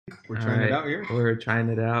We're trying it out here. We're trying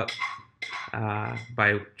it out.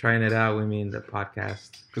 By trying it out, we mean the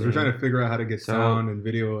podcast. Because we're trying to figure out how to get So- sound and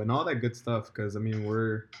video and all that good stuff. Because, I mean,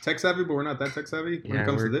 we're tech savvy, but we're not that tech savvy when it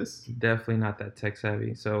comes to we're this. Definitely not that tech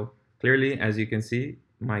savvy. So clearly, as you can see,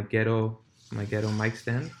 my ghetto mic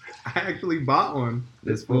stand. I actually bought one.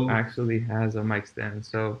 This fool actually has a mic stand.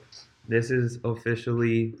 So this is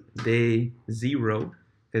officially day 0,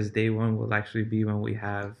 because day 1 will actually be when we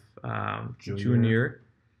have Junior.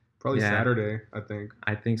 Probably Yeah. Saturday, I think.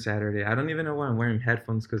 I think Saturday. I don't even know why I'm wearing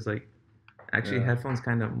headphones, because headphones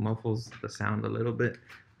kind of muffles the sound a little bit.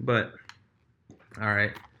 But all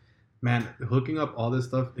right, Man, hooking up all this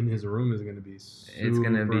stuff in his room is gonna be it's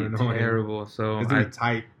gonna be annoying. terrible. So It's gonna be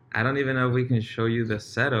tight. I don't even know if we can show you the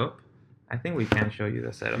setup. I think we can show you the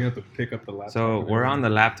You setup. have to pick up the laptop. So we're on the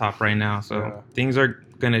laptop right now. So Yeah. things are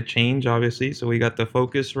gonna change, obviously. So we got the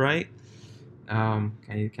Focusrite.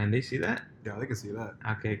 Can they see that? Yeah, they can see that.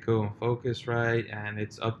 Okay, cool. Focusrite, and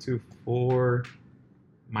it's up to 4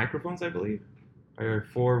 microphones, I believe, or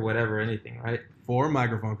 4 whatever, anything, right? 4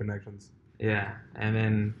 microphone connections. Yeah, and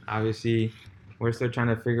then obviously we're still trying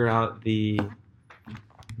to figure out the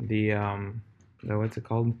what's it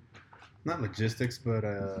called? Not logistics, but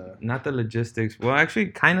Not the logistics. Well, actually,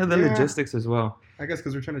 kind of the Yeah. logistics as well. I guess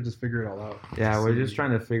because we're trying to just figure it all out. Yeah, we're just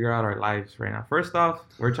trying to figure out our lives right now. First off,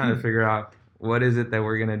 we're trying to figure out what is it that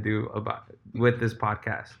we're gonna do with this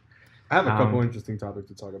podcast. I have a couple interesting topics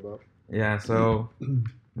to talk about. Yeah, so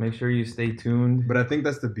make sure you stay tuned. But I think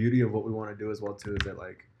that's the beauty of what we want to do as well too, is that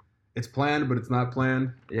like it's planned, but it's not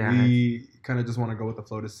planned. Yeah. We kind of just want to go with the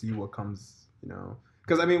flow to see what comes, you know.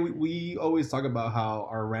 Because I mean, we always talk about how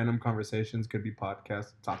our random conversations could be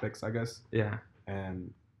podcast topics, I guess. Yeah.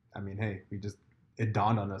 And I mean, hey, it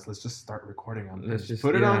dawned on us. Let's just start recording on Let's this. just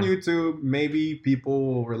Put it on YouTube. Maybe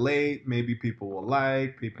people will relate. Maybe people will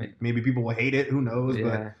like. Maybe people will hate it. Who knows? Yeah.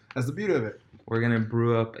 But that's the beauty of it. We're gonna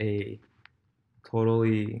brew up a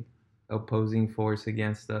totally opposing force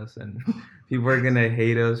against us, and people are gonna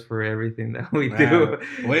hate us for everything that we do.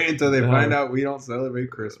 Wait until they find out we don't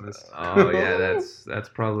celebrate Christmas. Oh yeah, that's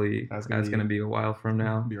probably That's gonna gonna be a while from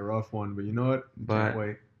now. Be a rough one, but you know what? But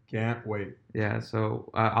Can't wait. yeah, so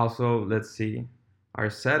also let's see. Our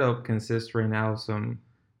setup consists right now of some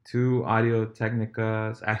 2 Audio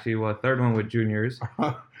Technicas. Actually, well, a third one with Juniors.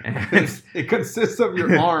 And It consists of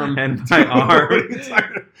your arm and my arm.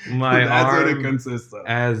 My That's arm what it consists of.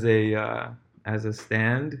 as a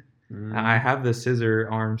stand. I have the scissor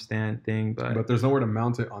arm stand thing, But there's nowhere to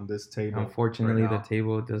mount it on this table. unfortunately, right the now.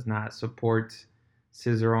 table does not support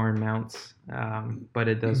scissor arm mounts. But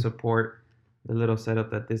it does support the little setup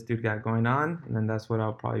that this dude got going on, and then that's what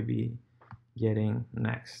I'll probably be getting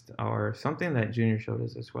next, or something that Junior showed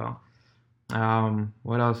us as well.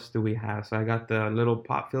 What else do we have? So I got the little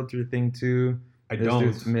pop filter thing too. I This don't.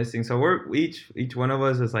 dude's missing. So we're each one of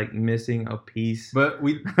us is like missing a piece. But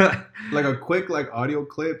we like a quick audio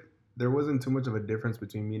clip. There wasn't too much of a difference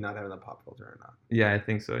between me not having a pop filter or not. Yeah, I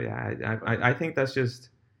think so. Yeah, I think that's just.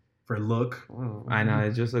 For look. I know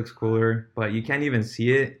it just looks cooler, but you can't even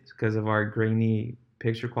see it because of our grainy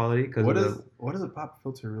picture quality. Because what does a pop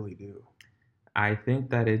filter really do? I think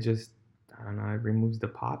that it just, I don't know, it removes the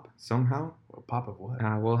pop somehow. A pop of what?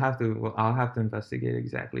 I'll have to investigate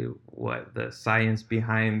exactly what the science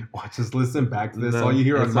behind. Watch, just listen back to this. The- All you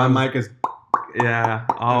hear it on my sounds- mic is Yeah,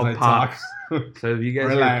 all as I pops. talk. So if you guys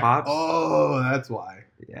We're hear like, pops, oh, that's why.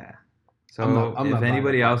 yeah. So I'm not if buying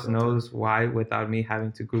anybody a pop else filter. knows why without me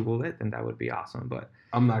having to Google it, then that would be awesome. But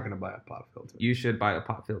I'm not gonna buy a pop filter. you should buy a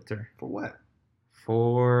pop filter For what?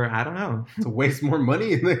 for, I don't know. To waste more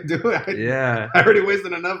money and then do it. Yeah. I already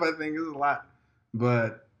wasted enough. I think this is a lot.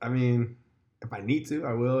 But I mean, if I need to,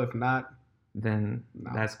 I will. If not, Then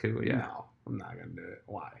no. that's cool. Yeah. No, I'm not gonna do it.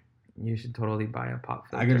 Why? You should totally buy a pop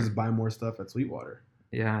filter. I can just buy more stuff at Sweetwater.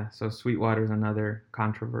 Yeah, so Sweetwater is another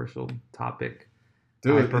controversial topic.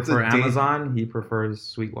 Dude, I it's prefer a date- Amazon. He prefers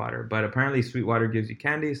Sweetwater, but apparently Sweetwater gives you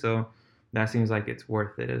candy, so that seems like it's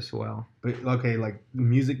worth it as well. But okay, like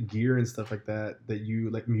music gear and stuff like that you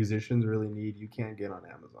like musicians really need, you can't get on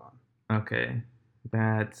Amazon. Okay,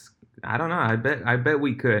 I don't know. I bet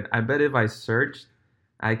we could. I bet if I searched,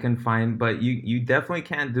 I can find. But you definitely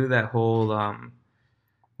can't do that whole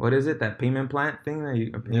what is it, that payment plan thing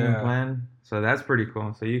payment plan. So that's pretty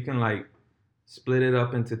cool. So you can like split it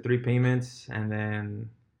up into 3 payments, and then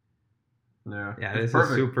Yeah, this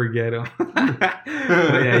perfect. is super ghetto.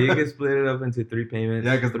 But yeah, you can split it up into 3 payments.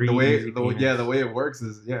 Yeah, because 3 the way easy the way it works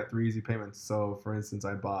is 3 easy payments. So for instance,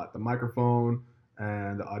 I bought the microphone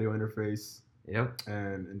and the audio interface, Yep,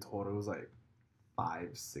 and in total it was like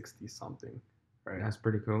 $560 something, right? that's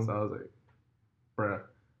pretty cool. So I was like, bruh,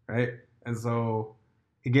 right? And so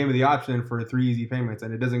it gave me the option for 3 easy payments,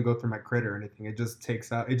 and it doesn't go through my credit or anything. It just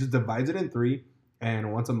divides it in 3,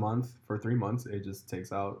 and once a month for 3 months, it just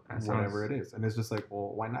takes out whatever it is. And it's just like,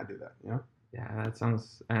 well, why not do that? You know? Yeah, that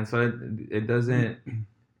sounds. And so it doesn't.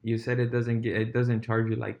 You said it doesn't charge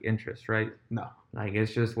you like interest, right? No. Like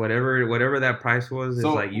it's just whatever that price was is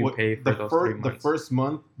like you pay for those 3 months. The first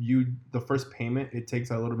month, the first payment, it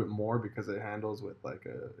takes a little bit more because it handles with like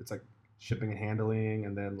it's like shipping and handling,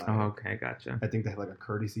 and then like okay, gotcha. I think they have like a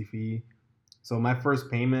courtesy fee. So my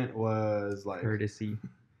first payment was like courtesy.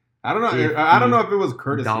 I don't know. I don't know if it was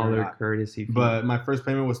courtesy or not, courtesy fee. But my first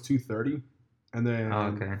payment was $230, and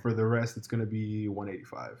then for the rest it's gonna be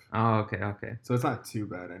 $185. Oh, okay. So it's not too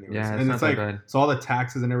bad, anyways. Yeah, and it's not that bad. So all the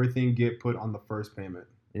taxes and everything get put on the first payment.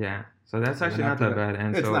 Yeah, so that's actually not that bad.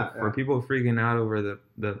 And so for people freaking out over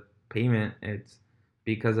the payment, it's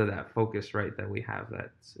because of that focus rate that we have.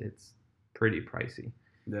 It's pretty pricey.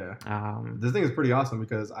 Yeah. This thing is pretty awesome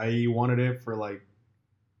because I wanted it for like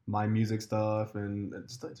my music stuff, and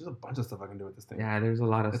just there's a bunch of stuff I can do with this thing. Yeah, there's a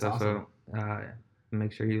lot of stuff. Awesome. So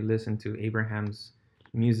make sure you listen to Abraham's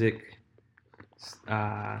music.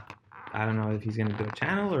 I don't know if he's gonna do a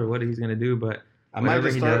channel or what he's gonna do, but I might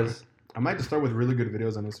just start with really good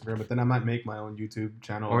videos on Instagram, but then I might make my own YouTube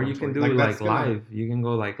channel. Or you can do like live. You can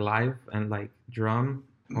go like live and like drum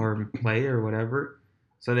or play or whatever.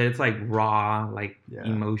 So that it's like raw, like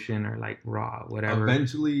emotion or like raw, whatever.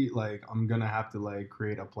 Eventually, like I'm gonna have to like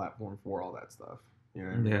create a platform for all that stuff. You know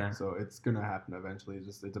what I mean? Yeah. So it's gonna happen eventually.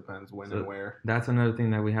 It depends when and where. That's another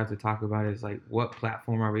thing that we have to talk about is like what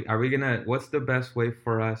platform are we gonna? What's the best way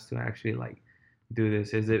for us to actually like do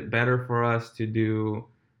this? Is it better for us to do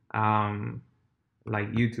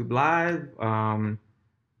like YouTube Live?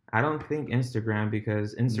 I don't think Instagram,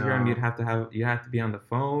 because Instagram you have to be on the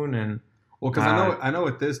phone and. Well, because I know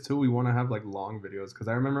with this too, we want to have like long videos. Because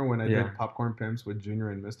I remember when I did Popcorn Pimps with Junior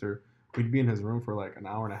and Mister, we'd be in his room for like an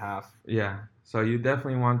hour and a half. Yeah. So you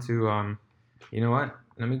definitely want to, you know what?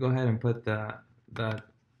 Let me go ahead and put the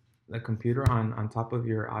computer on top of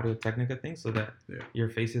your Audio Technica thing so that your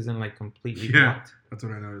face isn't like completely blocked. That's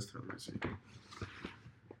what I noticed.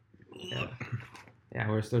 Yeah,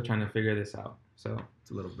 we're still trying to figure this out. So it's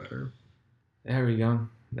a little better. There we go.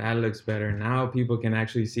 That looks better. Now people can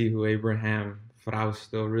actually see who Abraham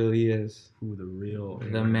Frausto really is. Who the real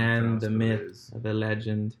the man, the myth, is. The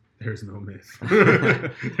legend. There's no myth.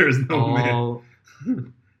 There's no myth.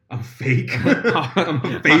 I'm fake. I'm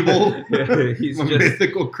a fable. He's I'm a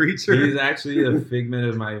mythical creature. He's actually a figment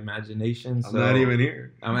of my imagination. I'm not even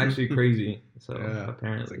here. I'm actually crazy. So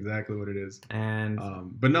apparently, that's exactly what it is. And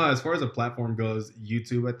but no, as far as a platform goes,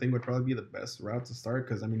 YouTube I think would probably be the best route to start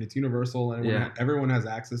because I mean it's universal and everyone has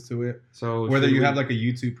access to it. So whether you have like a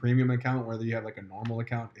YouTube Premium account, whether you have like a normal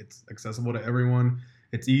account, it's accessible to everyone.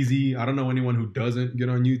 It's easy. I don't know anyone who doesn't get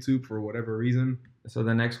on YouTube for whatever reason. So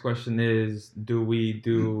the next question is, do we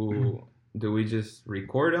just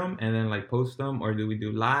record them and then like post them, or do we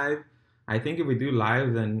do live? I think if we do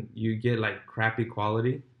live, then you get like crappy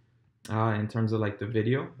quality in terms of like the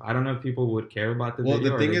video. I don't know if people would care about the video.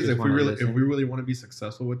 Well, the thing is, if we really want to be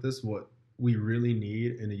successful with this, what we really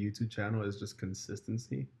need in a YouTube channel is just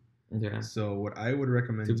consistency. Yeah. So what I would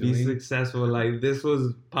recommend to be successful, like this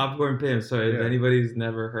was Popcorn Pimps. So if anybody's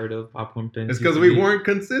never heard of Popcorn Pimps, it's because we weren't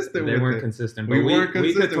consistent. They weren't consistent, but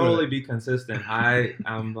we could totally be consistent.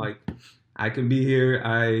 I'm like, I can be here.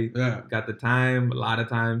 I got the time, a lot of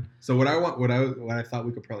time. So what I thought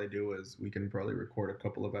we could probably do is we can probably record a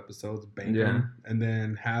couple of episodes, bank them, and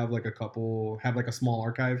then have like a small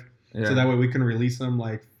archive. Yeah. So that way we can release them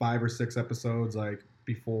like 5 or 6 episodes, like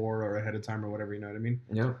before or ahead of time or whatever, you know what I mean?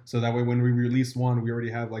 Yeah. So that way when we release one, we already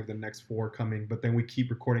have like the next 4 coming, but then we keep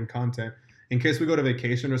recording content in case we go to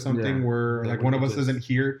vacation or something where like one of us isn't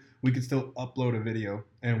here, we can still upload a video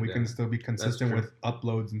and we can still be consistent with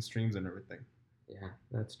uploads and streams and everything. Yeah,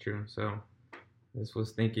 that's true. So this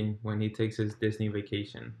was thinking when he takes his Disney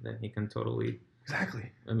vacation, then he can totally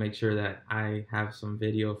make sure that I have some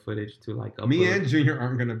video footage to like upload. Me and Junior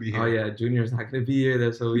aren't going to be here. Oh yeah, Junior's not going to be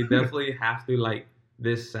here, so we definitely have to like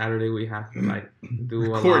this Saturday we have to like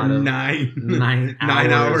do record a lot of 9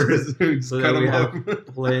 hours so that we have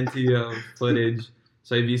plenty of footage.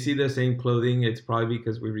 So if you see the same clothing, it's probably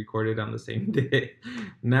because we recorded on the same day,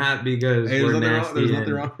 not because we're nasty. There's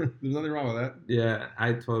nothing wrong with that. Yeah,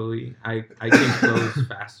 I can close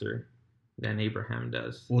faster than Abraham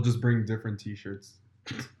does. We'll just bring different T-shirts.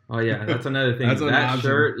 Oh yeah, that's another thing. That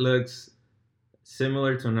shirt looks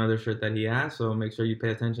similar to another shirt that he has, so make sure you pay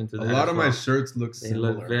attention to that. A lot of my shirts look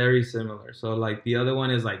similar. They look very similar. So like the other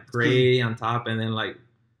one is like gray on top, and then like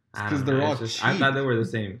because they're all cheap. I thought they were the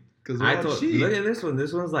same. Because they're all cheap. Look at this one.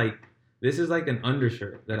 This one's like This is like an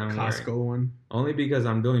undershirt that I'm Costco wearing. One. Only because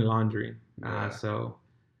I'm doing laundry. Yeah. So,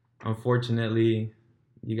 unfortunately,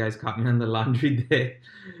 you guys caught me on the laundry day.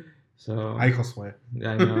 So I swear.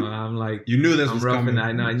 I know. I'm like, you knew this I'm was roughing. coming.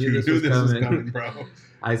 I know. I knew you this knew was this coming. was coming, bro.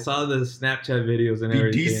 I saw the Snapchat videos and Be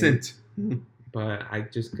everything. decent. But I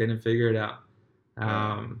just couldn't figure it out.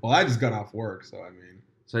 Well, I just got off work, so I mean.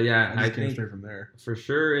 So yeah, I think straight from there. For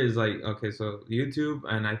sure is like, okay, so YouTube,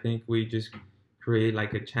 and I think we just create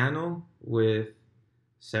like a channel with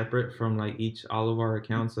separate from like all of our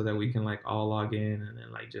accounts so that we can like all log in and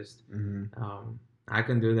then like just I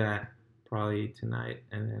can do that probably tonight,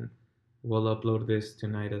 and then we'll upload this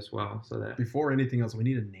tonight as well, so that before anything else we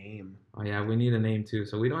need a name. Oh yeah, we need a name too.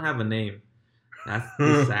 So we don't have a name. That's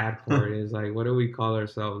the sad part is like, what do we call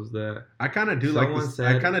ourselves? I kind of do like this.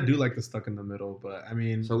 I kind of do like the stuck in the middle, but I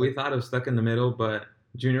mean. So we thought of stuck in the middle, but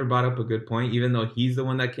Junior brought up a good point, even though he's the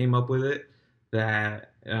one that came up with it,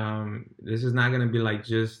 that this is not going to be like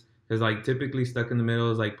just, because like typically stuck in the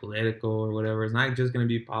middle is like political or whatever. It's not just going to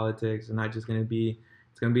be politics. It's not just going to be,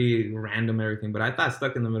 it's going to be random everything. But I thought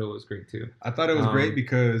stuck in the middle was great too. I thought it was great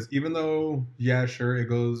because even though, yeah, sure, it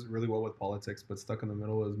goes really well with politics, but stuck in the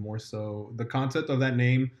middle is more so, the concept of that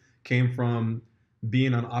name came from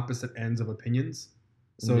being on opposite ends of opinions.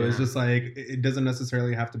 So it's just like, it doesn't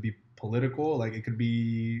necessarily have to be political. Like it could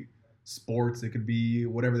be sports, it could be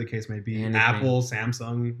whatever the case may be. Anything. Apple,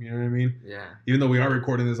 Samsung, you know what I mean? Yeah. Even though we are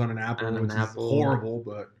recording this on an Apple, which is horrible,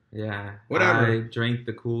 but yeah, whatever. I drank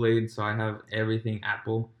the Kool-Aid, so I have everything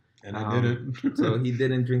Apple. And I didn't. So he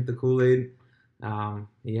didn't drink the Kool-Aid.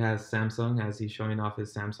 He has Samsung, as he's showing off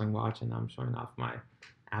his Samsung watch, and I'm showing off my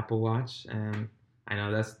Apple Watch. And I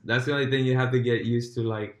know that's the only thing you have to get used to,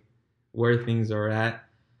 like where things are at.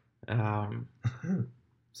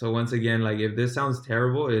 So once again, like if this sounds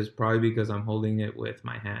terrible, it's probably because I'm holding it with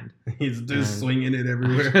my hand. He's just swinging it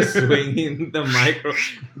everywhere. Just swinging the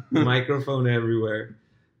microphone everywhere.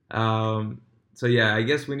 So yeah, I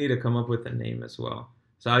guess we need to come up with a name as well.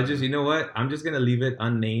 So I just, you know what? I'm just gonna leave it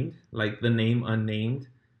unnamed, like the name unnamed,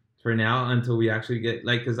 for now until we actually get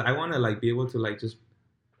like, because I want to like be able to like just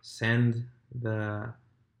send the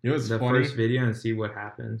first video and see what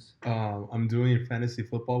happens. I'm doing fantasy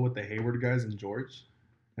football with the Hayward guys and George.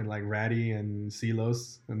 And like Ratty and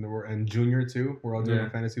Silos and Junior too. We're all doing a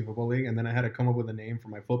fantasy football league. And then I had to come up with a name for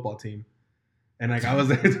my football team. And like I was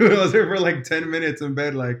there for like 10 minutes in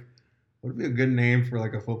bed. Like, what would be a good name for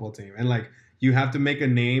like a football team? And like you have to make a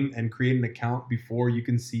name and create an account before you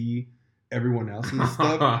can see everyone else's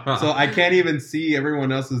stuff. So I can't even see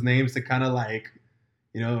everyone else's names to kind of like,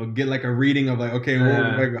 you know, get like a reading of like, okay,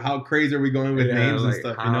 well, like how crazy are we going with names and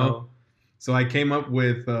stuff, you know? So I came up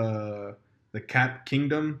with the Cap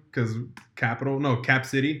Kingdom, because Cap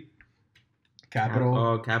City.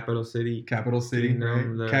 Capital City. Capital City,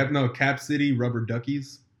 Kingdom, right? Cap City Rubber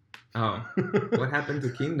Duckies. Oh, what happened to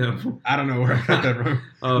Kingdom? I don't know where I got that from.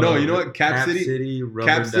 No, you know what? Cap City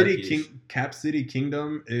Cap City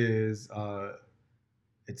Kingdom is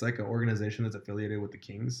it's like an organization that's affiliated with the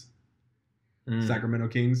Kings. Sacramento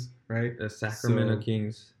Kings, right? The Sacramento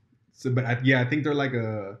Kings. So, but I think they're like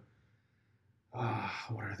a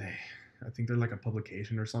what are they? I think they're like a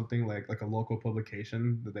publication or something, like a local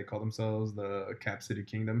publication that they call themselves the Cap City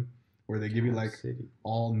Kingdom, where they give you like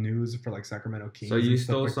all news for like Sacramento Kings. So you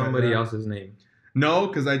stole somebody else's name? No,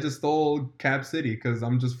 because I just stole Cap City because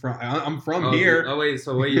I'm from here. Oh wait,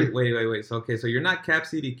 so wait. So okay, so you're not Cap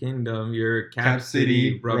City Kingdom, you're Cap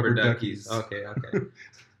City Rubber Duckies. Okay.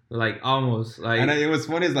 Like almost like. And it was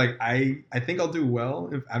funny is like I think I'll do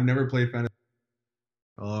well if I've never played fantasy.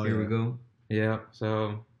 Oh, here we go. Yeah,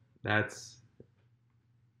 so. That's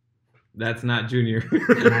not Junior. It's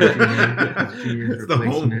the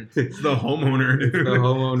homeowner. Dude. It's the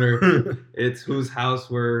homeowner. It's whose house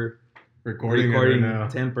we're recording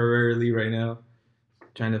right temporarily right now.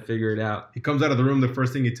 Trying to figure it out. He comes out of the room. The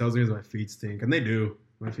first thing he tells me is my feet stink, and they do.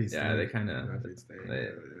 My feet stink. Yeah, they kind of.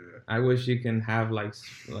 I wish you can have like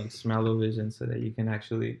smell-o-vision so that you can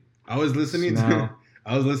actually. I was listening to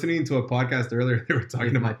a podcast earlier. They were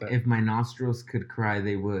talking about that. If my nostrils could cry,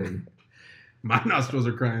 they would. My nostrils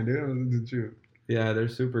are crying, dude. It's true. Yeah, they're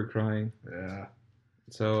super crying. Yeah.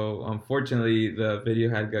 So, unfortunately, the video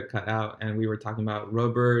had got cut out, and we were talking about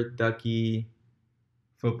Rubber Ducky...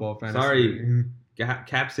 Football fantasy. Sorry.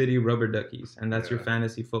 Cap City Rubber Duckies, and that's your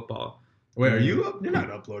fantasy football. Wait, are you up? You're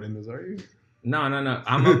not uploading this, are you? No.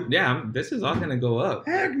 I'm up. Yeah, this is all gonna go up.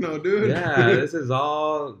 Heck no, dude. Yeah, this is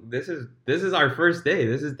our first day.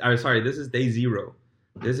 This is day 0.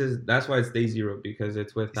 That's why it's day 0, because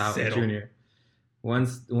it's without Junior.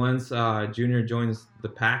 Once Junior joins the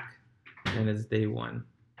pack, and it's day 1.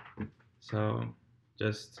 So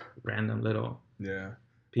just random little. Yeah.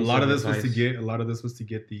 A lot of this was to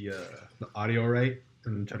get the audio right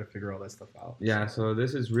and try to figure all that stuff out. Yeah. So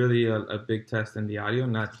this is really a big test in the audio.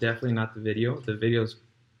 Definitely not the video. The video's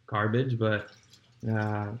garbage, but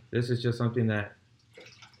this is just something that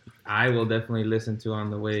I will definitely listen to on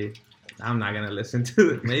the way. I'm not gonna listen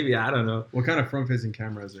to it. Maybe, I don't know. What kind of front-facing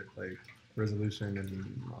camera is it? Like resolution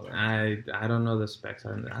and all that? I don't know the specs.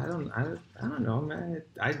 I don't know, man.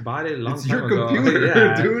 I bought it a long it's time ago. It's your computer,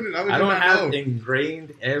 yeah, dude. I don't have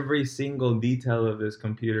ingrained every single detail of this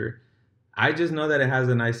computer. I just know that it has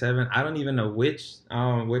an i7. I don't even know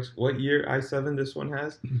what year i7 this one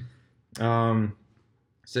has.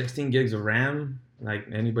 16 gigs of RAM. Like,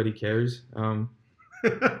 anybody cares.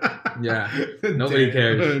 Yeah, nobody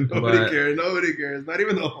cares. Nobody cares. Not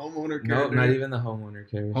even the homeowner cares. No, not even the homeowner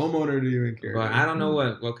cares. Homeowner didn't even care. But I don't know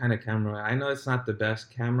what kind of camera. I know it's not the best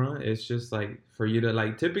camera. It's just like for you to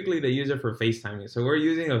like. Typically, they use it for FaceTiming. So we're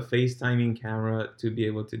using a FaceTiming camera to be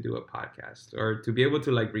able to do a podcast or to be able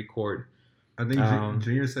to like record. I think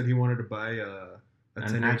Junior said he wanted to buy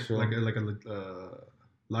an actual like a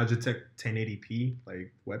Logitech 1080p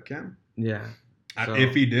like webcam. Yeah. So,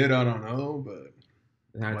 if he did, I don't know, but.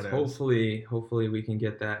 That's hopefully we can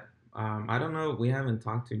get that. I don't know. We haven't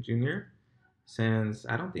talked to Junior since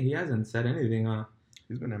I don't think he hasn't said anything.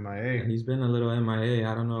 He's been MIA. He's been a little MIA.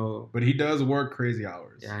 I don't know. But he does work crazy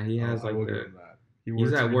hours. Yeah, he has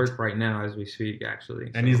he's at work right now as we speak,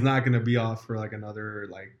 actually. And he's not gonna be off for like another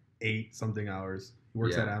 8 something hours. He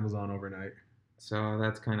works at Amazon overnight. So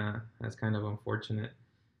that's kind of unfortunate.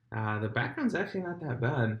 The background's actually not that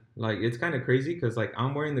bad. Like, it's kind of crazy because like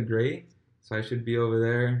I'm wearing the gray. So I should be over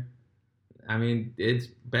there. I mean, it's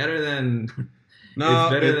better than what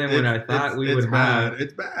I thought we would have.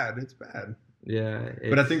 It's bad. Yeah.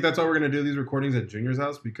 But I think that's why we're going to do these recordings at Junior's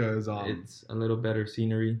house because it's a little better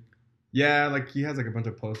scenery. Yeah, like he has like a bunch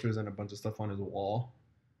of posters and a bunch of stuff on his wall.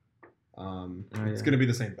 It's going to be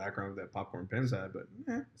the same background that Popcorn Pins had, but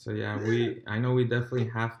So yeah, I know we definitely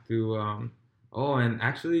have to and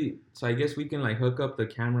actually, so I guess we can like hook up the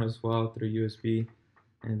camera as well through USB.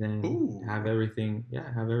 And then have everything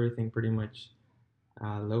pretty much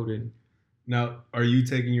loaded. Now, are you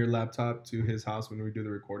taking your laptop to his house when we do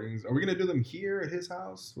the recordings? Are we going to do them here at his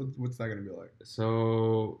house? What's that going to be like?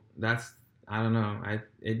 So I don't know.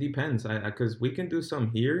 It depends. Because we can do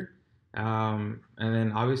some here. And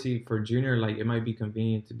then obviously for Junior, like it might be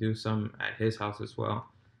convenient to do some at his house as well.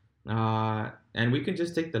 And we can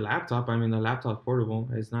just take the laptop. I mean, the laptop's portable.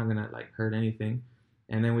 It's not going to like hurt anything.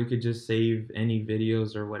 And then we could just save any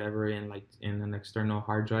videos or whatever in an external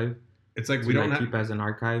hard drive. It's like we don't keep as an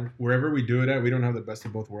archive. Wherever we do it at, we don't have the best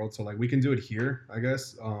of both worlds. So like we can do it here, I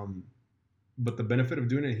guess. But the benefit of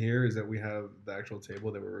doing it here is that we have the actual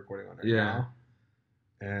table that we're recording on right now.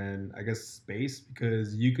 And I guess space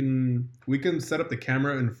because we can set up the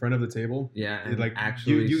camera in front of the table. Yeah. Like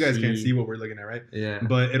actually you guys can't see what we're looking at, right? Yeah.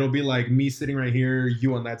 But it'll be like me sitting right here,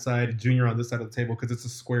 you on that side, Junior on this side of the table because it's a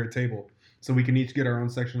square table. So we can each get our own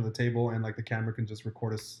section of the table, and like the camera can just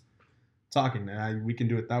record us talking. And we can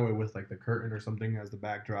do it that way with like the curtain or something as the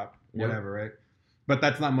backdrop, whatever, right? But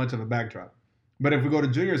that's not much of a backdrop. But if we go to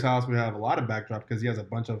Junior's house, we have a lot of backdrop because he has a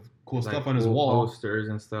bunch of cool stuff on his wall, posters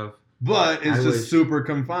and stuff. But it's just super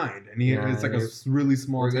confined, and it's like a really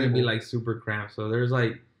small table. We're gonna be like super cramped. So there's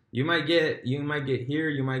like you might get here,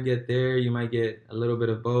 you might get there, you might get a little bit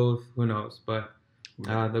of both. Who knows? But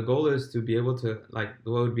the goal is to be able to like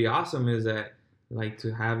what would be awesome is that like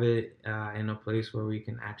to have it in a place where we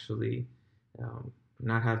can actually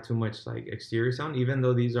not have too much like exterior sound, even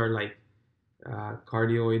though these are like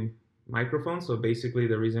cardioid microphones. So basically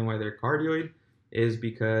the reason why they're cardioid is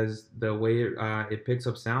because the way it picks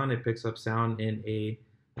up sound in a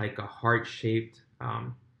heart shaped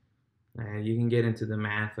and you can get into the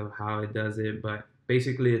math of how it does it, but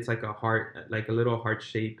basically it's like a little heart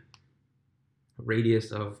shape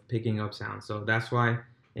radius of picking up sound. So that's why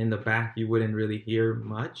in the back you wouldn't really hear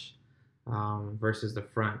much versus the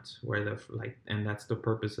front where and that's the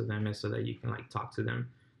purpose of them is so that you can like talk to them.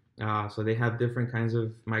 So they have different kinds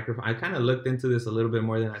of microphones. I kind of looked into this a little bit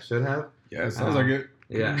more than I should have. Yeah, it sounds like it.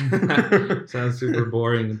 Yeah. Sounds super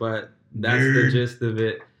boring, but that's the gist of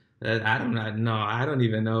it. I don't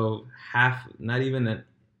even know not even an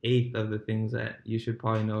eighth of the things that you should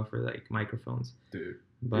probably know for like microphones. Dude,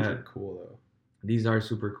 but these are cool though. These are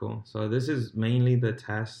super cool. So this is mainly the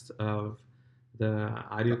test of the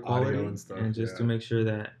audio quality and stuff, and just to make sure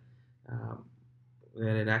that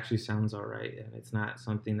that it actually sounds all right and it's not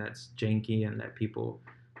something that's janky and that people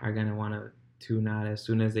are going to want to tune out as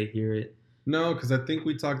soon as they hear it. No, because I think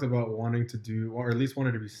we talked about wanting to do, or at least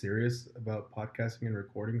wanted to be serious about podcasting and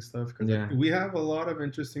recording stuff. Because we have a lot of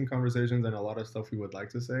interesting conversations and a lot of stuff we would like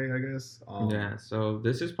to say, I guess. Yeah. So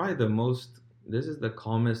this is probably this is the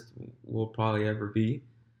calmest we'll probably ever be.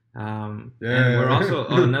 And we're also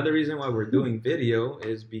another reason why we're doing video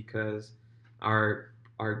is because our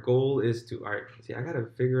goal is to see. I gotta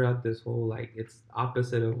figure out this whole like it's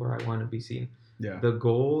opposite of where I want to be seen. Yeah. The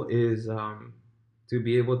goal is to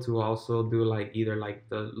be able to also do like either like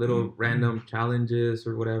the little random challenges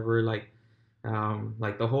or whatever, like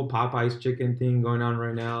the whole Popeyes chicken thing going on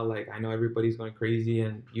right now. Like I know everybody's going crazy,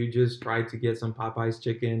 and you just tried to get some Popeyes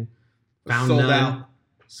chicken, found none,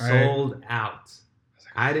 sold out.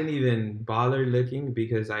 I didn't even bother looking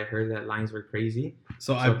because I heard that lines were crazy.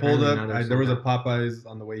 So I pulled up. There was a Popeyes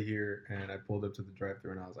on the way here, and I pulled up to the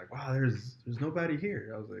drive-thru, and I was like, "Wow, there's nobody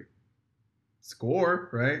here." I was like, "Score,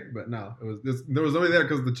 right?" But no, there was nobody there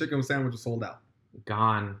because the chicken sandwich was sold out.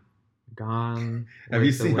 Gone. Have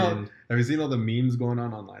you seen all the memes going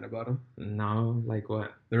on online about them? No, like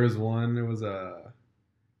what? There was one. It was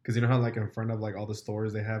because you know how like in front of like all the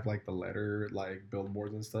stores they have like the letter like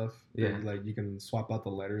billboards and stuff. Yeah. Like you can swap out the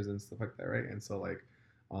letters and stuff like that, right? And so like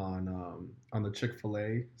on the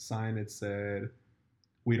Chick-fil-A sign it said,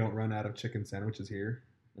 "We don't run out of chicken sandwiches here."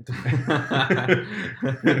 and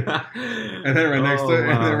then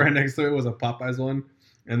right next to it was a Popeyes one,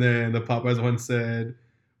 and then the Popeyes one said,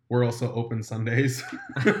 "We're also open Sundays."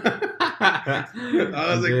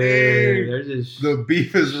 I was like, "Dang, the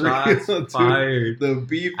beef is real." Fired. The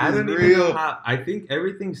beef I is don't real. Even know how, I think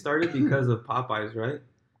everything started because of Popeyes, right?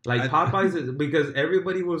 Like Popeyes is because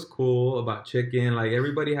everybody was cool about chicken. Like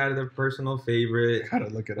everybody had their personal favorite. Gotta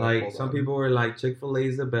look it up. Like some people were like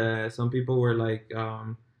Chick-fil-A's the best. Some people were like,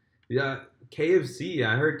 KFC.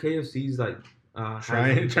 I heard KFC's like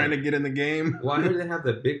trying to get in the game. Well, I heard they have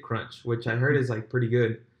the Big Crunch, which I heard is like pretty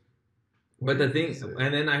good. But the thing,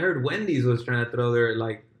 and then I heard Wendy's was trying to throw their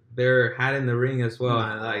hat in the ring as well. No.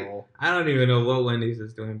 And like, I don't even know what Wendy's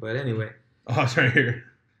is doing, but anyway. Oh, it's right here.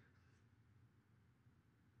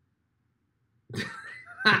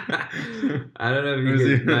 I don't know if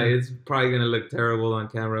you can. Like, it's probably gonna look terrible on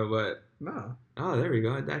camera, but no. Oh, there we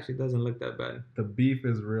go. It actually doesn't look that bad. The beef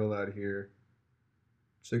is real out here.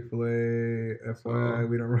 Chick-fil-A, FYI,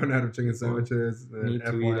 we don't run out of chicken sandwiches. Need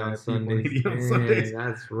to eat on Sundays.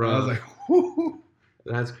 That's rough. I was like, whoo.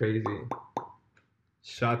 That's crazy.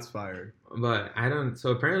 Shots fired. But I don't.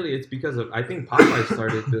 So apparently, it's because of. I think Popeye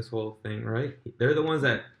started this whole thing, right? They're the ones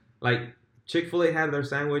that like. Chick-fil-A had their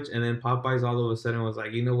sandwich, and then Popeyes all of a sudden was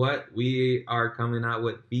like, you know what? We are coming out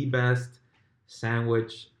with the best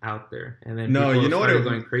sandwich out there. And then people started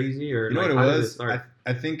going crazy, or you know what it was?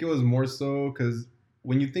 I think it was more so because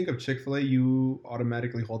when you think of Chick-fil-A, you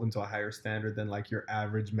automatically hold them to a higher standard than like your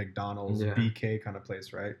average McDonald's, BK kind of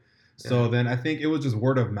place, right? So then I think it was just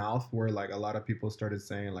word of mouth where like a lot of people started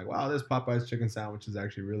saying like, wow, this Popeyes chicken sandwich is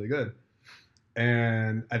actually really good.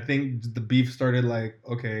 And I think the beef started like,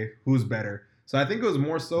 okay, who's better? So I think it was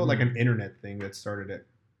more so like an internet thing that started it.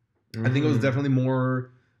 I think it was definitely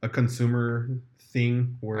more a consumer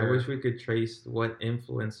thing. Where I wish we could trace what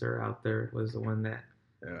influencer out there was the one that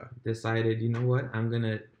decided, you know what, I'm going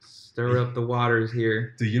to stir up the waters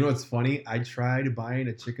here. Dude, you know what's funny? I tried buying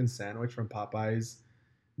a chicken sandwich from Popeyes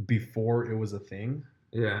before it was a thing.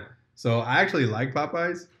 Yeah. So I actually like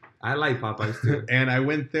Popeyes. I like Popeyes too. And I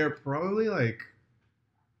went there probably like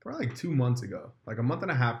 2 months ago, like a month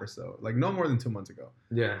and a half or so, like no more than 2 months ago.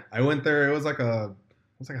 Yeah. I went there. It was like a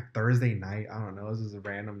Thursday night. I don't know. This is a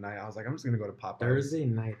random night. I was like, I'm just going to go to Popeyes. Thursday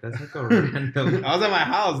night. That's like a random. I was at my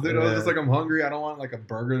house, dude. I was just like, I'm hungry. I don't want like a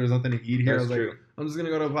burger. There's nothing to eat here. That's I was like, I'm just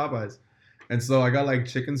going to go to Popeyes. And so I got like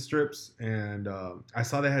chicken strips, and I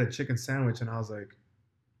saw they had a chicken sandwich, and I was like,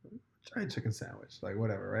 try a chicken sandwich, like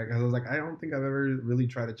whatever, right? Because I was like, I don't think I've ever really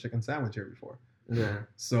tried a chicken sandwich here before. Yeah.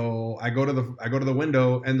 So I go to the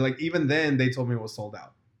window, and like even then they told me it was sold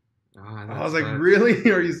out. I was like, sucks.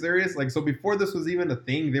 Really? Are you serious? Like, so before this was even a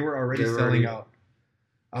thing, they were already selling out.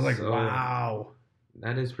 I was like, wow.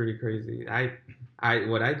 That is pretty crazy.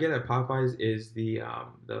 What I get at Popeyes is the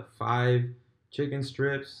 5 chicken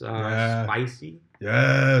strips, spicy.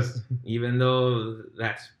 Yes. Even though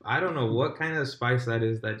I don't know what kind of spice that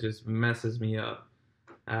is that just messes me up.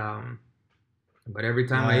 But every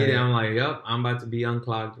time I eat it, I'm like, yep, I'm about to be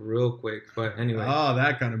unclogged real quick. But anyway. Oh,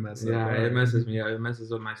 that kind of messes up. Yeah, it messes me up. It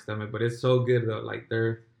messes up my stomach. But it's so good, though. Like,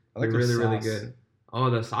 they're really, really good. Oh,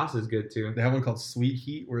 the sauce is good, too. They have one called Sweet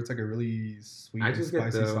Heat, where it's like a really sweet and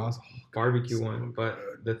spicy sauce. Barbecue one. But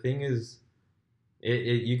the thing is,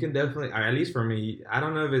 you can definitely, at least for me, I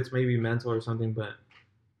don't know if it's maybe mental or something, but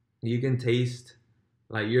you can taste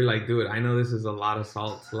Like you're like, dude, I know this is a lot of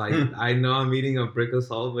salt. Like I know I'm eating a brick of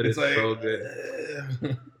salt, but it's like, so good.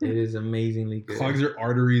 It is amazingly good. Clogs your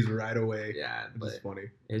arteries right away. Yeah, it's funny.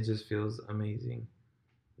 It just feels amazing.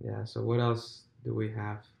 Yeah. So what else do we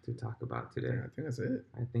have to talk about today? Yeah, I think that's it.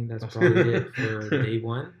 I think that's probably it for day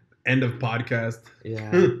one. End of podcast. Yeah.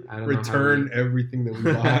 I don't Return everything that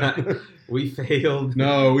we bought. We failed.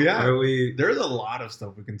 No, there's a lot of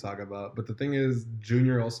stuff we can talk about, but the thing is,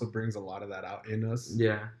 Junior also brings a lot of that out in us.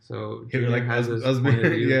 Yeah. So Junior like has us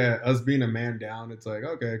being, us being a man down. It's like,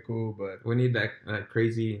 okay, cool, but we need that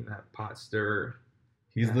crazy pot stirrer.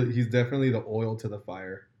 He's definitely the oil to the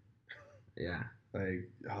fire. Yeah. Like,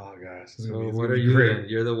 oh gosh. So what are you then?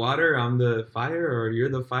 You're the water, I'm the fire, or you're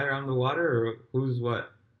the fire, I'm the water, or who's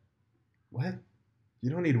what? What? You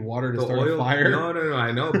don't need water to start a fire. No,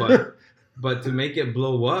 I know, but to make it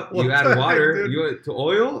blow up, you add water. To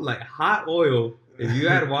oil, like hot oil. If you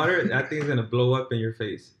add water, that thing's gonna blow up in your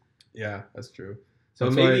face. Yeah, that's true. So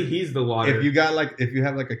that's maybe he's the water. If you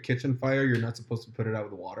have like a kitchen fire, you're not supposed to put it out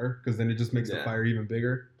with water because then it just makes the fire even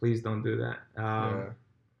bigger. Please don't do that.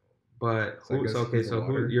 But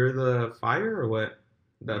you're the fire or what?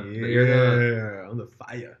 I'm the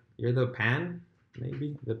fire. You're the pan,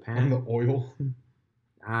 maybe the pan. I'm the oil.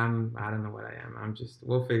 I don't know what I am.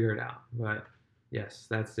 We'll figure it out. But yes,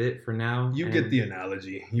 that's it for now. You get the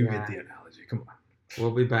analogy. Get the analogy. Come on. We'll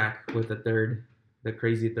be back with the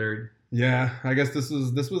crazy third. Yeah, I guess this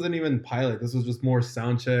wasn't even pilot. This was just more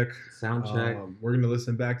sound check. We're gonna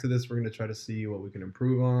listen back to this. We're gonna try to see what we can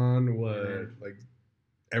improve on.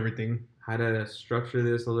 Everything. How to structure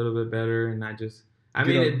this a little bit better and not just.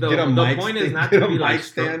 The point is not to be like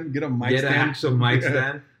stand. Get an actual mic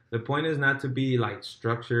stand. The point is not to be like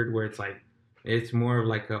structured where it's like it's more of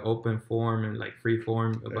like an open form and like free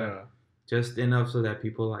form, but just enough so that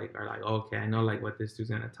people are like, okay, I know like what this dude's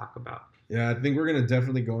gonna talk about. Yeah, I think we're gonna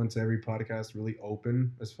definitely go into every podcast really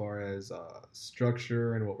open as far as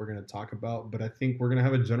structure and what we're gonna talk about. But I think we're gonna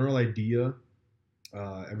have a general idea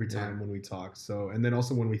every time when we talk. So, and then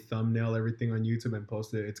also when we thumbnail everything on YouTube and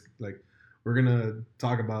post it, it's like we're gonna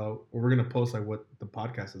talk about, or we're gonna post like what the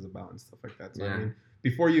podcast is about and stuff like that. So I mean,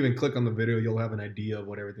 before you even click on the video, you'll have an idea of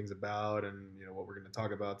what everything's about and what we're gonna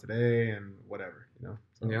talk about today and whatever.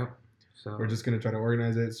 So we're just gonna try to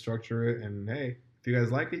organize it, structure it, and hey, if you guys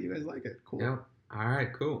like it, you guys like it. Cool. Yeah. All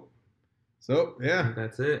right. Cool. So yeah,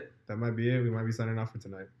 that's it. That might be it. We might be signing off for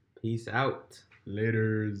tonight. Peace out.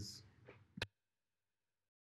 Laters.